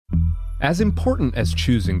As important as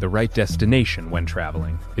choosing the right destination when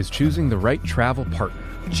traveling is choosing the right travel partner.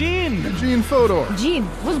 Gene Fodor. Gene,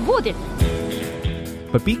 was будет?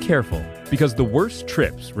 But be careful, because the worst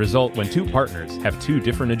trips result when two partners have two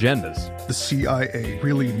different agendas. The CIA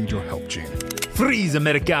really need your help, Gene. Freeze,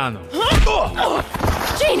 Americano!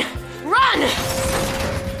 Gene, run!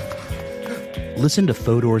 Listen to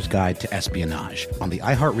Fodor's Guide to Espionage on the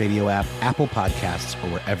iHeartRadio app, Apple Podcasts, or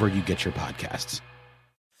wherever you get your podcasts.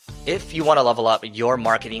 If you want to level up your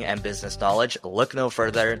marketing and business knowledge, look no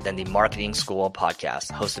further than the Marketing School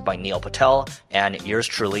podcast, hosted by Neil Patel and yours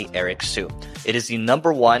truly, Eric Su. It is the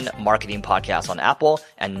 #1 marketing podcast on Apple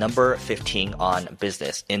and number 15 on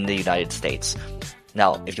business in the United States.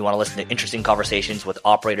 Now, if you want to listen to interesting conversations with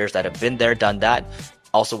operators that have been there, done that,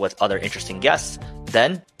 also with other interesting guests,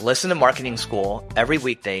 then listen to Marketing School every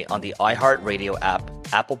weekday on the iHeartRadio app,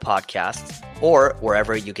 Apple Podcasts, or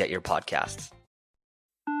wherever you get your podcasts.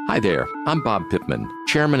 Hi there, I'm Bob Pittman,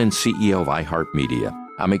 Chairman and CEO of iHeartMedia.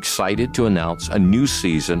 I'm excited to announce a new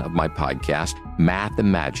season of my podcast, Math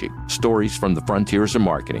and Magic, Stories from the Frontiers of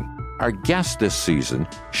Marketing. Our guests this season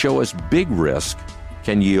show us big risk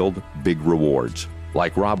can yield big rewards,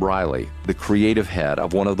 like Rob Riley, the creative head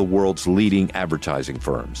of one of the world's leading advertising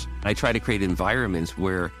firms. I try to create environments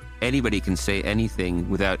where anybody can say anything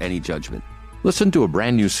without any judgment. Listen to a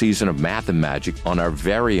brand new season of Math and Magic on our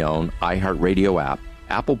very own iHeartRadio app,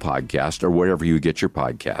 Apple Podcast, or wherever you get your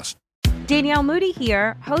podcast. Danielle Moody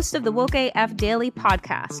here, host of the Woke AF Daily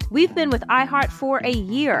podcast. We've been with iHeart for a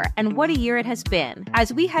year, and what a year it has been.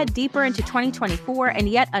 As we head deeper into 2024 and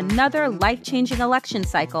yet another life-changing election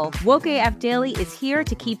cycle, Woke AF Daily is here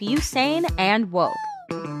to keep you sane and woke.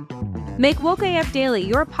 Make Woke AF Daily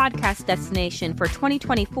your podcast destination for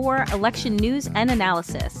 2024 election news and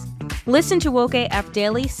analysis. Listen to Woke AF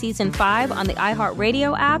Daily Season 5 on the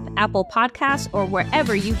iHeartRadio app, Apple Podcasts, or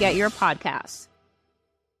wherever you get your podcasts.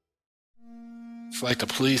 It's like the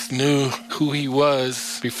police knew who he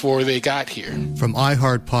was before they got here. From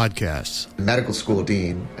iHeart Podcasts. The medical school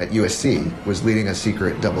dean at USC was leading a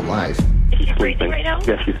secret double life. Is she breathing right now?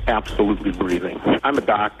 Yes, she's absolutely breathing. I'm a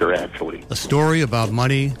doctor, actually. A story about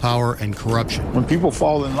money, power, and corruption. When people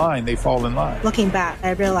fall in line, they fall in line. Looking back,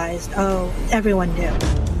 I realized, everyone knew.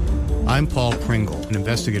 I'm Paul Pringle, an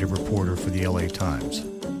investigative reporter for the LA Times.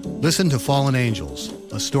 Listen to Fallen Angels,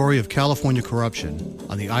 a story of California corruption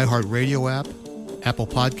on the iHeartRadio app, Apple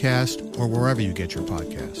Podcast, or wherever you get your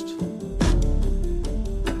podcasts.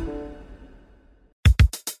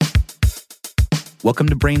 Welcome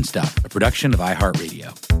to Brainstuff, a production of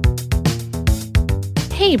iHeartRadio.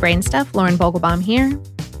 Hey, Brainstuff, Lauren Vogelbaum here.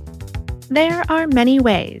 There are many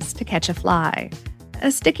ways to catch a fly.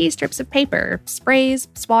 Sticky strips of paper, sprays,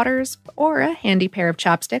 swatters, or a handy pair of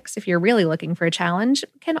chopsticks if you're really looking for a challenge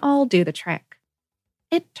can all do the trick.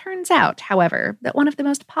 It turns out, however, that one of the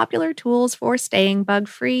most popular tools for staying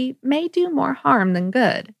bug-free may do more harm than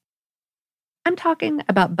good. I'm talking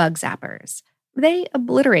about bug zappers. They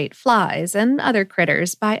obliterate flies and other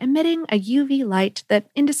critters by emitting a UV light that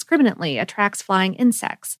indiscriminately attracts flying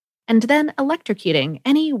insects, and then electrocuting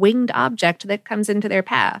any winged object that comes into their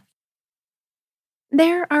path.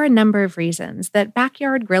 There are a number of reasons that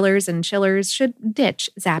backyard grillers and chillers should ditch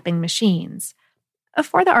zapping machines.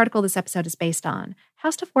 For the article this episode is based on,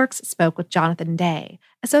 HowStuffWorks spoke with Jonathan Day,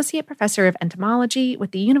 Associate Professor of Entomology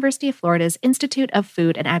with the University of Florida's Institute of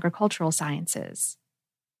Food and Agricultural Sciences.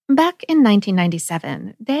 Back in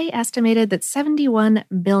 1997, Day estimated that 71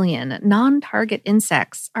 billion non-target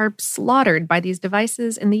insects are slaughtered by these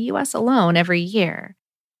devices in the U.S. alone every year.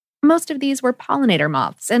 Most of these were pollinator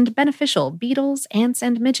moths and beneficial beetles, ants,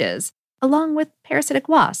 and midges, along with parasitic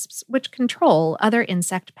wasps, which control other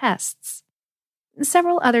insect pests.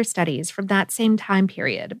 Several other studies from that same time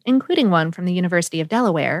period, including one from the University of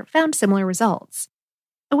Delaware, found similar results.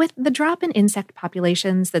 With the drop in insect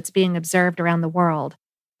populations that's being observed around the world,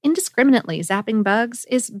 indiscriminately zapping bugs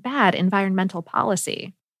is bad environmental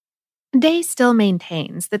policy. Day still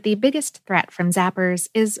maintains that the biggest threat from zappers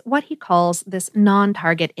is what he calls this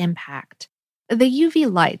non-target impact. The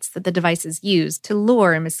UV lights that the devices use to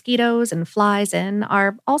lure mosquitoes and flies in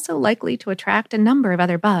are also likely to attract a number of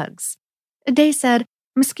other bugs. Day said,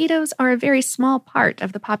 mosquitoes are a very small part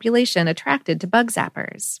of the population attracted to bug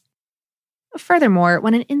zappers. Furthermore,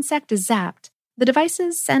 when an insect is zapped, the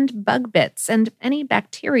devices send bug bits and any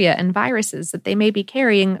bacteria and viruses that they may be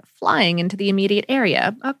carrying flying into the immediate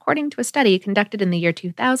area, according to a study conducted in the year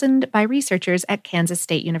 2000 by researchers at Kansas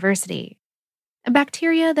State University.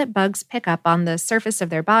 Bacteria that bugs pick up on the surface of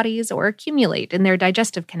their bodies or accumulate in their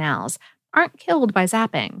digestive canals aren't killed by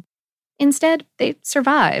zapping. Instead, they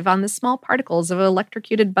survive on the small particles of an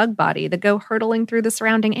electrocuted bug body that go hurtling through the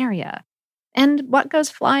surrounding area, And what goes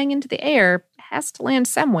flying into the air has to land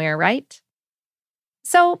somewhere, right?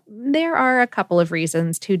 So there are a couple of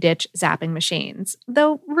reasons to ditch zapping machines,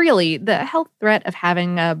 though really the health threat of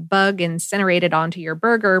having a bug incinerated onto your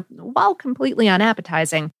burger, while completely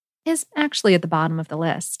unappetizing, is actually at the bottom of the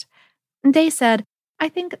list. Day said, I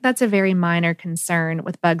think that's a very minor concern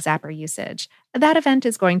with bug zapper usage. That event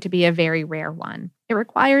is going to be a very rare one. It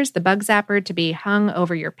requires the bug zapper to be hung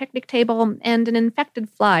over your picnic table and an infected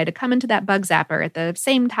fly to come into that bug zapper at the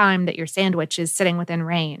same time that your sandwich is sitting within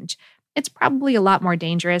range. It's probably a lot more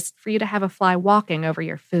dangerous for you to have a fly walking over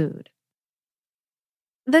your food.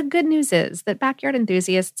 The good news is that backyard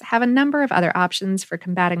enthusiasts have a number of other options for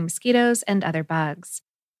combating mosquitoes and other bugs.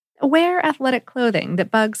 Wear athletic clothing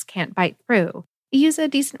that bugs can't bite through, use a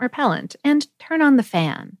decent repellent, and turn on the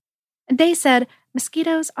fan. Day said,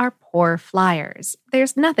 mosquitoes are poor flyers.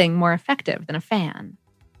 There's nothing more effective than a fan.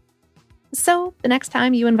 So, the next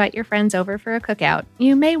time you invite your friends over for a cookout,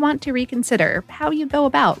 you may want to reconsider how you go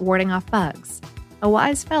about warding off bugs. A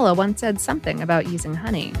wise fellow once said something about using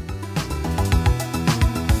honey.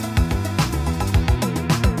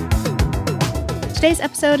 Today's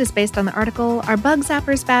episode is based on the article Are Bug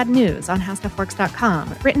Zappers Bad News on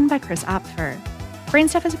HowStuffWorks.com, written by Chris Opfer.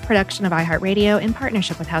 Brainstuff is a production of iHeartRadio in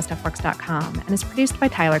partnership with HowStuffWorks.com and is produced by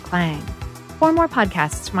Tyler Klang. For more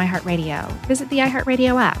podcasts from iHeartRadio, visit the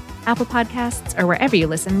iHeartRadio app, Apple Podcasts, or wherever you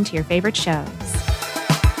listen to your favorite shows.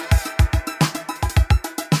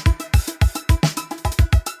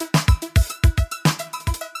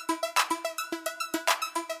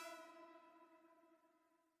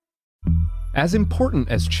 As important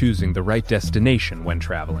as choosing the right destination when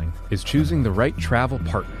traveling is choosing the right travel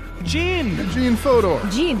partner. Gene Fodor.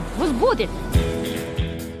 Gene, was будет?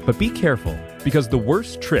 But be careful, because the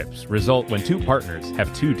worst trips result when two partners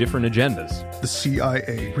have two different agendas. The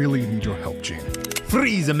CIA really need your help, Gene.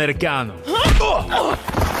 Freeze, Americano!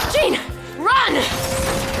 Gene, run!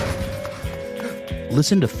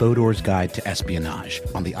 Listen to Fodor's Guide to Espionage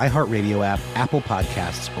on the iHeartRadio app, Apple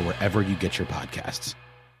Podcasts, or wherever you get your podcasts.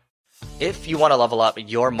 If you want to level up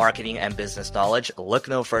your marketing and business knowledge, look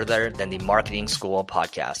no further than the Marketing School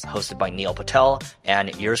podcast, hosted by Neil Patel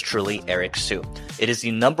and yours truly, Eric Su. It is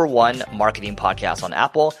the #1 marketing podcast on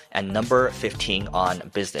Apple and number 15 on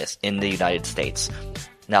business in the United States.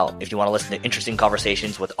 Now, if you want to listen to interesting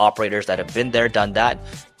conversations with operators that have been there, done that,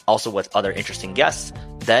 also with other interesting guests,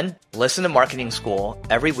 then listen to Marketing School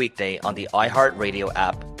every weekday on the iHeartRadio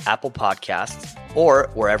app, Apple Podcasts, or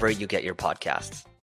wherever you get your podcasts.